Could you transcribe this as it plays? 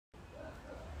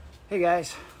Hey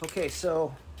guys, okay,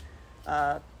 so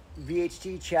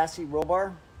VHT chassis roll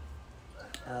bar,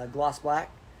 gloss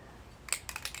black.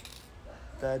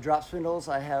 The drop spindles,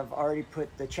 I have already put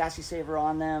the chassis saver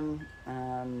on them.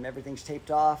 Everything's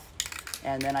taped off,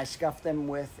 and then I scuffed them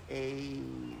with a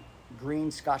green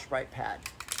Scotch-Brite pad.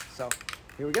 So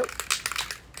here we go.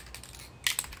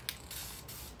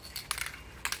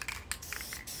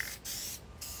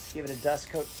 Give it a dust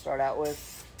coat to start out with.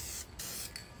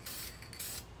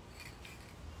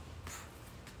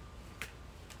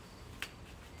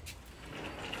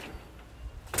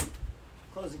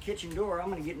 Close the kitchen door, I'm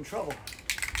gonna get in trouble.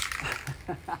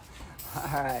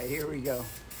 All right, here we go.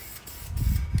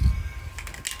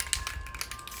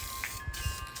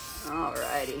 All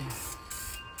righty.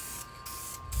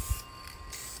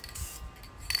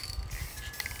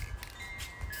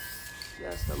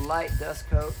 Just a light dust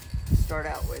coat to start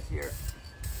out with here.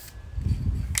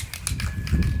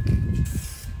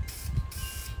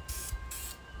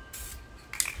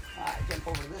 All right, jump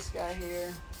over to this guy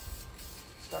here.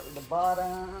 Start with the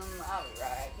bottom. All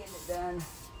right, getting it done.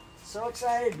 So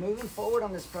excited, moving forward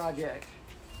on this project.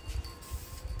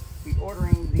 Be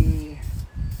ordering the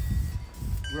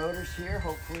rotors here,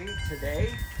 hopefully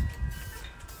today,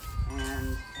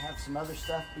 and have some other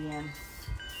stuff being.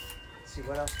 Let's see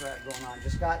what else we got going on.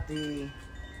 Just got the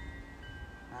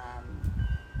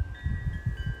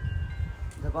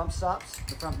bump stops,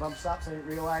 the front bump stops. I didn't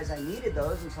realize I needed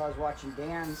those until I was watching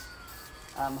Dan's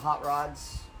Hot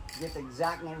Rods. Get the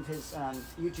exact name of his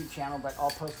YouTube channel, but I'll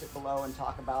post it below and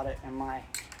talk about it. And my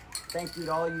thank you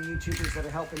to all you YouTubers that are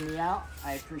helping me out.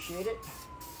 I appreciate it.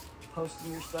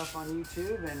 Posting your stuff on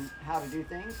YouTube and how to do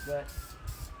things. But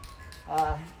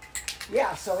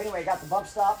yeah, so anyway, got the bump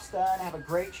stops done. I have a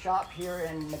great shop here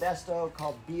in Modesto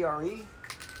called BRE.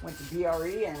 Went to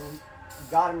BRE and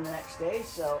got them the next day.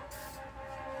 So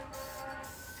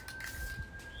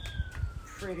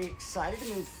pretty excited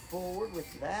to move forward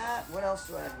with that. What else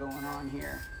do I have going on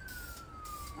here?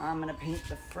 I'm gonna paint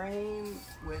the frame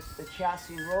with the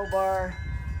chassis and roll bar.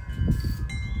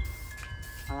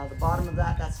 The bottom of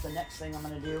that, that's the next thing I'm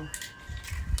gonna do.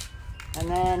 And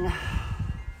then,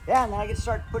 yeah, and then I get to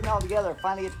start putting it all together.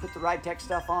 Finally get to put the Ride Tech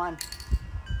stuff on.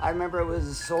 I remember it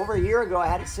was over a year ago, I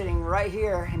had it sitting right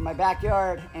here in my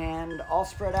backyard and all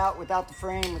spread out without the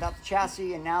frame, without the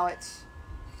chassis, and now it's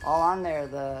all on there.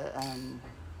 The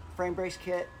frame brace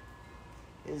kit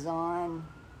is on.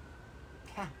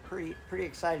 Yeah, pretty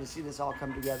excited to see this all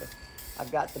come together.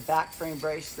 I've got the back frame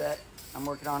brace that I'm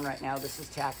working on right now. This is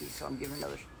tacky, so I'm giving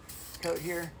another coat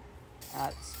here.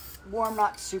 It's warm,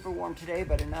 not super warm today,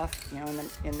 but enough, you know,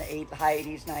 in the high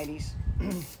 80s, 90s.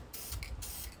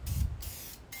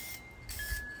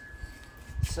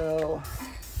 So,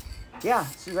 yeah,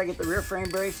 as soon as I get the rear frame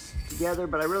brace together,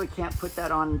 but I really can't put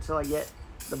that on until I get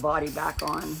the body back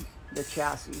on the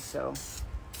chassis. So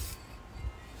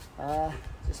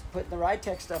just putting the Ride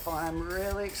Tech stuff on. I'm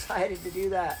really excited to do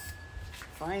that.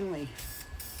 Finally.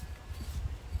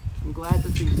 I'm glad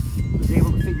that I was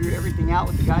able to figure everything out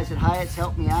with the guys at Hyatt's.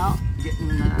 Helped me out getting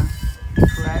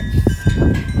correct.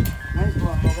 Mine's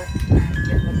blowing a little bit.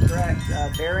 Getting the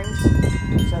correct bearings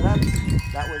set up.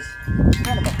 That was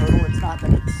kind of a hurdle. It's not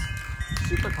that it's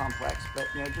super complex, but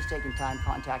you know, just taking time,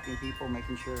 contacting people,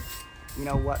 making sure you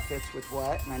know what fits with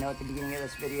what. And I know at the beginning of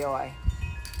this video I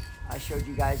showed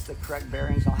you guys the correct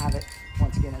bearings. I'll have it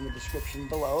once again in the description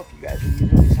below if you guys are using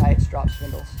these Hyatt's drop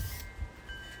spindles.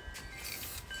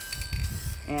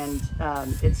 And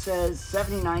it says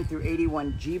 79 through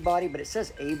 81 G body, but it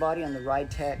says A body on the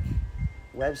Ride Tech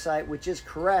website, which is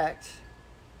correct.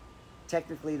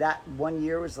 Technically that 1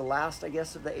 year was the last, I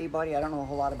guess, of the A body. I don't know a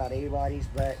whole lot about A bodies,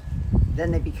 but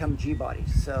then they become G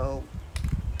bodies. So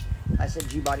I said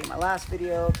G body in my last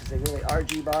video because they really are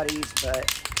G bodies, but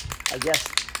I guess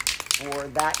for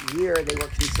that year they were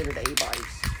considered A bodies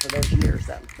for those years,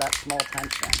 that small time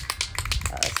span.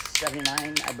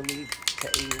 79, I believe, to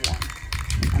 81.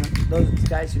 And those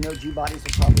guys who know G bodies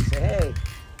will probably say, hey,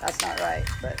 that's not right,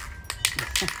 but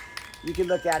you can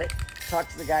look at it, talk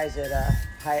to the guys at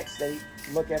Hyatt's. They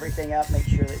look everything up, make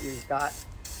sure that you've got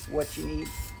what you need.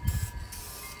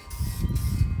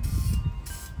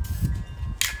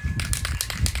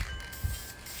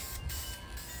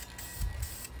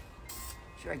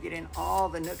 Sure I get in all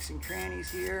the nooks and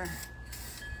crannies here.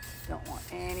 Don't want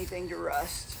anything to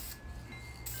rust.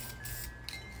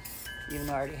 Even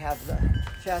though I already have the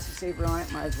chassis saver on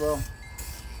it, might as well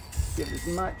give it as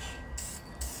much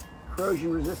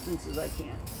corrosion resistance as I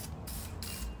can.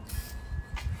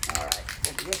 All right,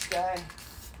 over this guy.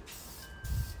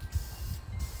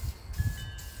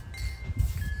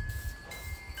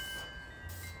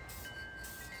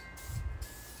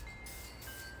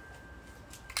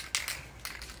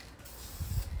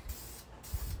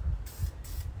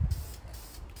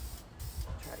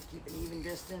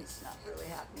 distance. Not really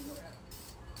happening the way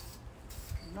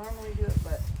I normally do it,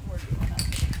 but we're doing it.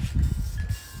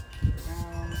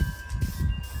 Around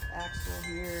axle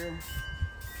here.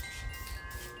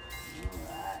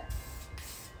 Alright.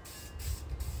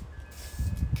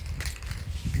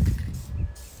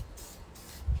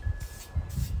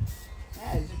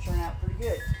 Yeah, these are turning out pretty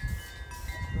good.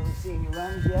 Don't really see any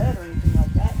runs yet or anything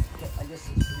like that, but I guess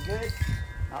it's pretty good.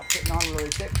 Not putting on really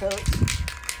thick coats.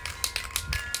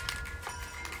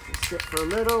 Just sit for a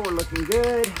little, we're looking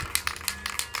good.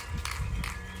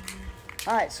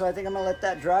 All right, so I think I'm gonna let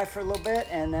that dry for a little bit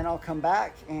and then I'll come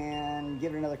back and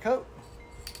give it another coat,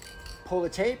 pull the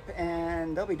tape,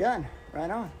 and they'll be done. Right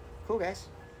on. Cool, guys.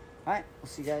 All right, we'll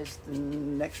see you guys the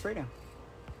next spray down.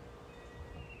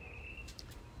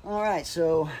 All right,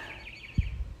 so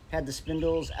had the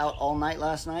Spindles out all night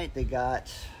last night. They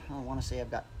got, I want to say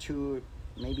I've got 2,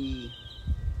 maybe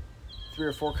 3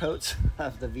 or 4 coats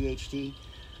of the VHT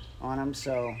on them.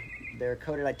 So they're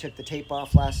coated. I took the tape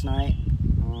off last night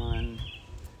on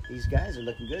these guys. Are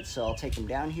looking good. So I'll take them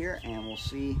down here and we'll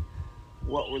see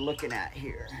what we're looking at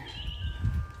here.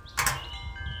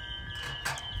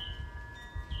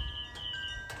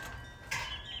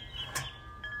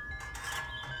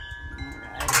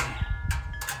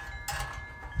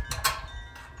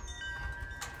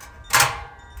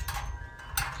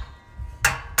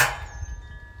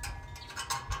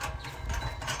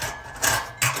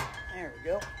 There we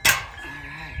go. All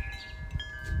right.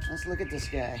 Let's look at this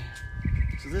guy.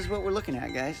 So this is what we're looking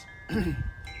at, guys.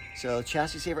 So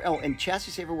chassis saver. Oh, and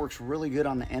chassis saver works really good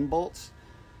on the end bolts.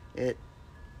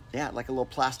 Yeah, like a little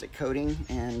plastic coating.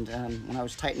 And when I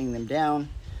was tightening them down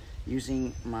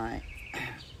using my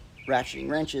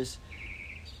ratcheting wrenches,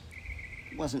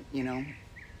 wasn't, you know,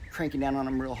 cranking down on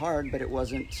them real hard, but it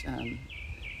wasn't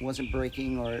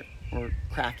breaking or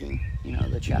cracking, you know,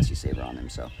 the chassis saver on them.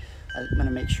 So I'm gonna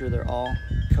make sure they're all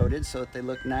coated so that they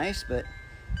look nice, but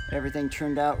everything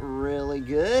turned out really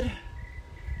good.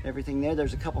 Everything there.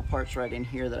 There's a couple parts right in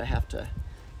here that I have to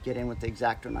get in with the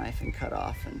X-Acto knife and cut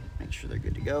off and make sure they're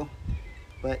good to go.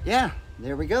 But yeah,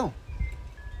 there we go.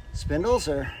 Spindles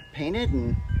are painted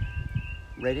and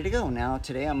ready to go. Now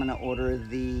today I'm gonna order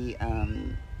the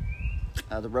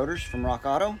rotors from Rock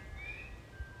Auto.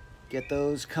 Get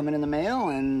those coming in the mail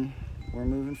and we're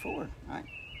moving forward. All right.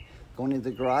 Going into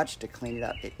the garage to clean it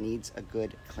up. It needs a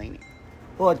good cleaning.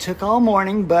 Well, it took all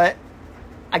morning, but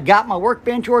I got my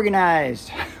workbench organized.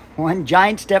 One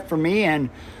giant step for me and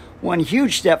one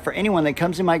huge step for anyone that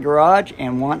comes in my garage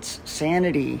and wants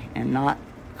sanity and not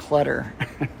clutter.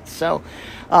 So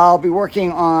I'll be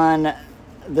working on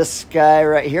this guy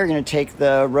right here. Going to take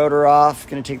the rotor off,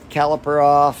 going to take the caliper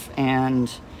off, and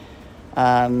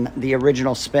the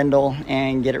original spindle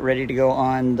and get it ready to go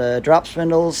on the drop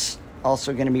spindles.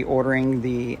 Also going to be ordering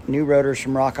the new rotors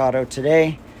from Rock Auto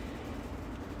today.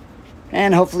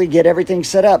 And hopefully get everything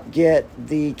set up. Get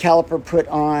the caliper put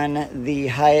on the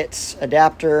Hyatt's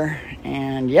adapter.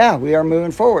 And yeah, we are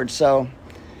moving forward. So,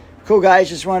 cool guys,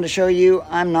 just wanted to show you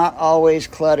I'm not always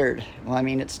cluttered. Well, I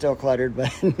mean, it's still cluttered,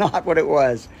 but not what it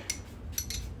was.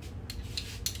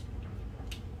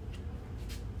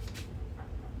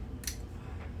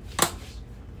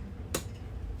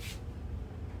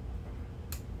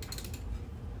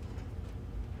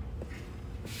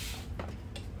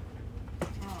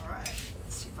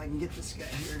 I can get this guy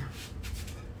here.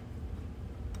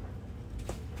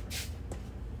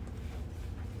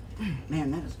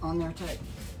 Man, that is on there tight.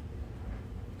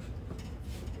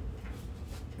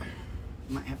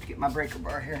 Might have to get my breaker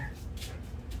bar here.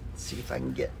 Let's see if I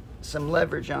can get some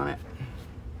leverage on it.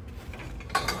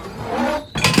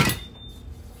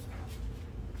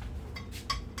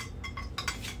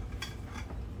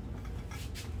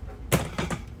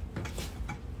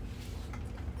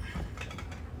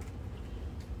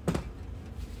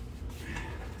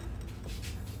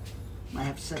 I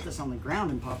have to set this on the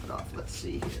ground and pop it off. Let's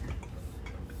see here.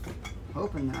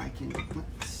 Hoping that I can,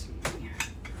 let's see.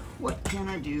 What can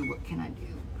I do? What can I do?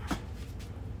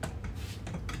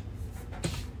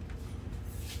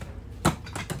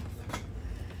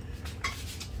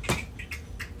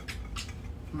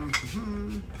 Oops.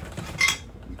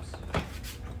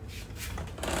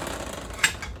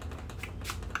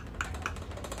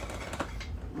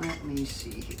 Let me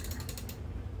see here.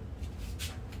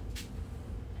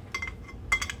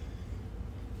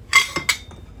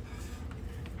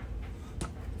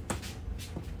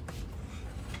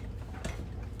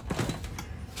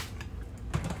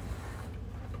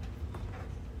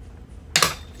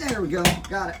 There we go,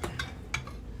 got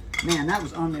it. Man, that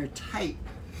was on there tight.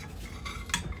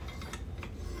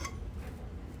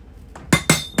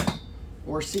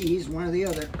 Or C's, one or the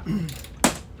other.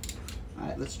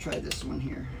 right, let's try this one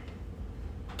here.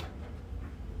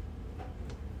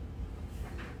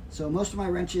 So most of my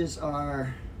wrenches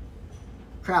are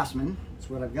Craftsman, that's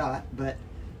what I've got, but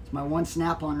it's my one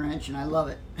snap-on wrench and I love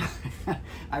it.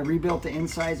 I rebuilt the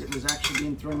insides, it was actually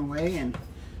being thrown away, and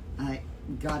I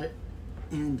got it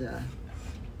and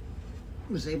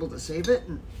was able to save it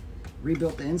and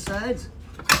rebuilt the insides.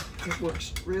 It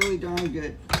works really darn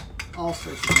good, all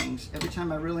sorts of things. Every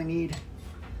time I really need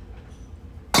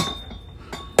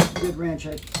a good wrench,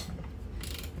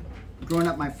 growing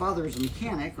up, my father was a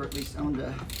mechanic, or at least owned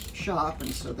a shop,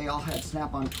 and so they all had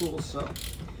snap-on tools, so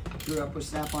grew up with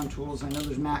snap-on tools. I know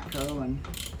there's Matco and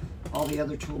all the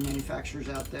other tool manufacturers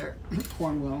out there,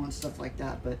 Cornwell and stuff like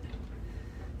that, but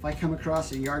if I come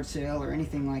across a yard sale or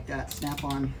anything like that,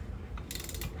 snap-on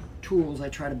tools, I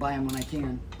try to buy them when I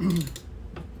can.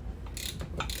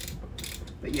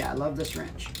 But yeah, I love this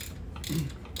wrench.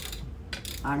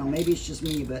 I don't know, maybe it's just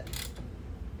me, but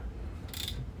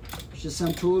it's just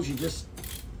some tools you just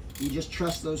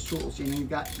trust those tools. You know, you've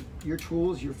got your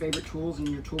tools, your favorite tools in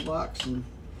your toolbox and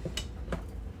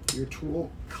your tool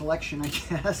collection, I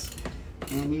guess,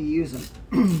 and you use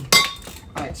them.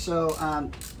 All right,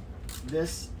 so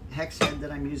this hex head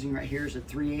that I'm using right here is a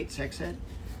 3/8 hex head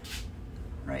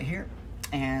right here,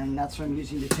 and that's what I'm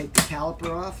using to take the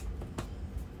caliper off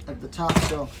at the top.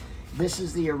 So this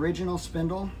is the original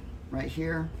spindle right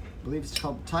here. I believe it's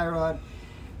called the tie rod.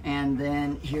 And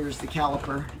then here's the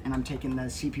caliper, and I'm taking the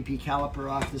CPP caliper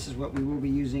off. This is what we will be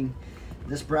using.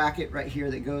 This bracket right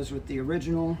here that goes with the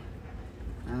original.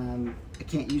 I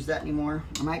can't use that anymore.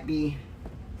 I might be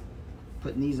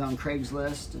putting these on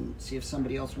Craigslist and see if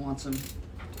somebody else wants them.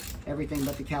 Everything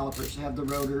but the calipers have the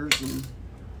rotors and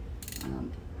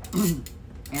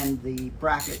and the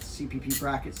brackets, CPP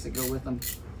brackets that go with them.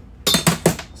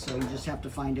 So you just have to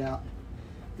find out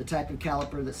the type of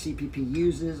caliper that CPP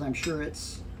uses. I'm sure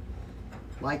it's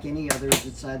like any others.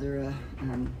 It's either a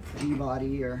G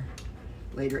body or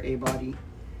later A body,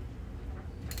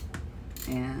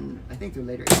 and I think they're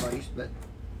later A bodies, but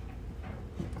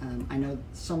I know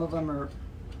some of them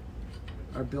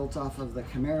are built off of the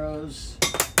Camaros,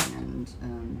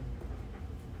 and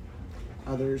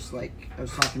others, like I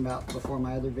was talking about before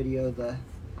my other video, the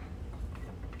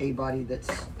A body that's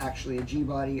actually a G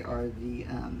body are the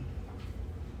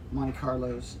Monte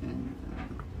Carlos and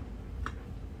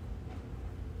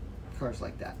cars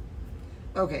like that.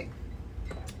 Okay,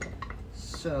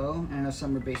 so I know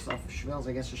some are based off of Chevelles.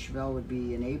 I guess a Chevelle would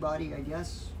be an A body, I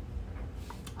guess.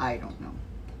 I don't know.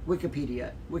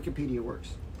 Wikipedia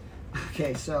works.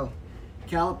 Okay, so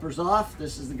calipers off.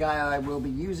 This is the guy I will be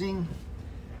using.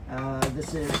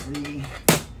 This is the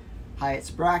Hyatt's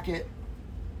bracket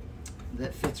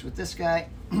that fits with this guy.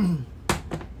 And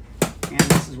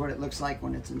this is what it looks like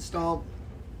when it's installed.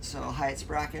 So Hyatt's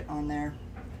bracket on there,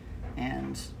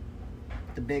 and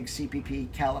the big CPP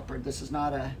caliper. This is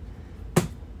not a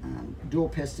dual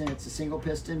piston, it's a single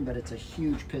piston, but it's a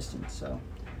huge piston. So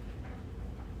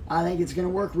I think it's gonna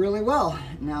work really well.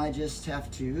 Now I just have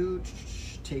to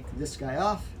take this guy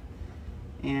off,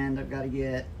 and I've got to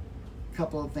get a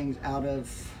couple of things out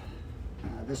of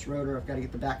this rotor. I've got to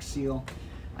get the back seal.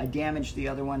 I damaged the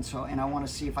other one, and I want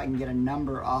to see if I can get a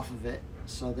number off of it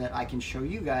so that I can show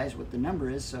you guys what the number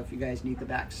is. So if you guys need the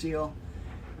back seal,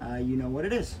 you know what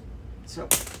it is. So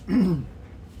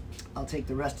I'll take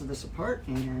the rest of this apart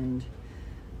and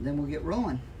then we'll get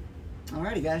rolling.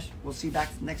 Alrighty guys, we'll see you back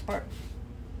for the next part.